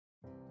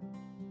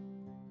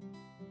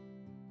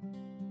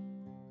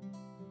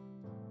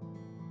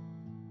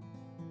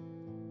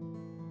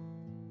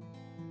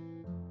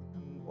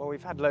Well,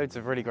 we've had loads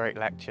of really great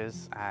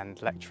lectures and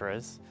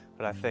lecturers,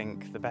 but I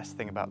think the best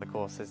thing about the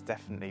course has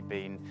definitely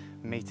been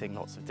meeting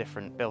lots of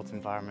different built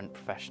environment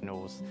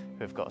professionals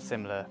who have got a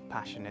similar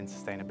passion in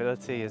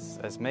sustainability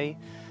as me,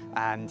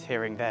 and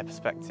hearing their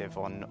perspective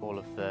on all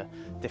of the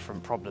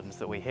different problems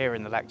that we hear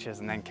in the lectures,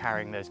 and then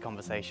carrying those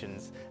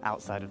conversations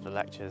outside of the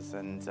lectures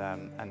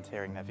and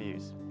hearing their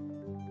views.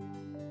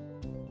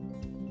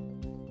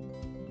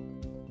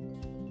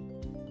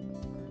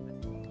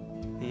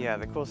 Yeah,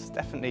 the course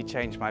definitely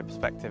changed my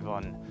perspective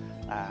on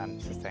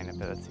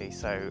sustainability.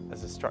 So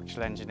as a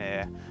structural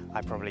engineer,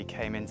 I probably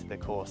came into the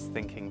course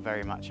thinking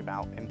very much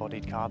about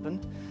embodied carbon,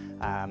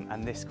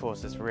 and this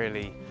course has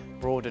really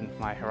broadened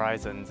my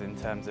horizons in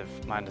terms of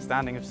my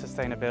understanding of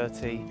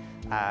sustainability,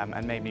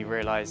 and made me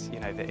realise,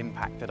 the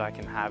impact that I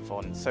can have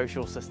on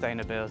social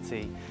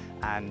sustainability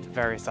and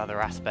various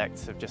other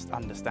aspects of just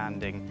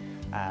understanding,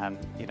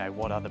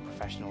 what other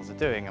professionals are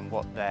doing and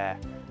what their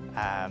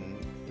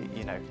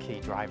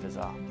key drivers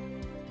are.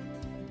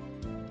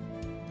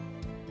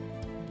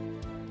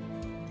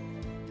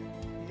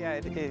 Yeah,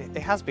 it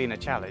has been a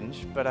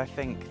challenge, but I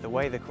think the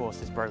way the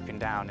course is broken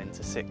down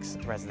into 6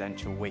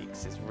 residential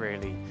weeks is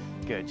really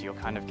good. You're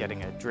kind of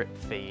getting a drip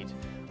feed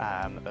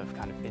of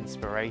kind of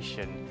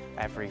inspiration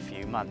every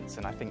few months,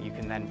 and I think you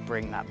can then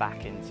bring that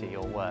back into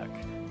your work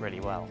really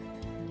well.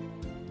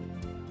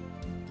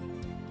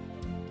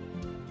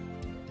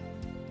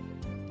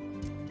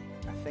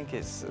 I think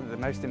it's the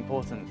most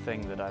important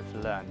thing that I've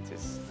learned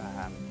is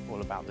all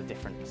about the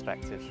different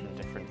perspectives from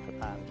different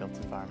built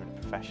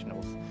environment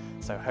professionals.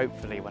 So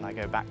hopefully when I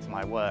go back to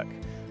my work,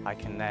 I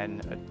can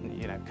then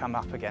come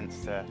up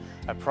against a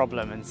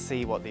problem and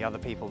see what the other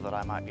people that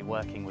I might be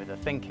working with are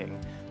thinking,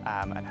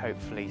 and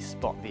hopefully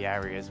spot the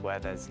areas where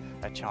there's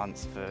a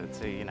chance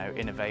to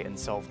innovate and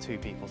solve 2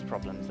 people's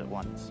problems at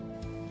once.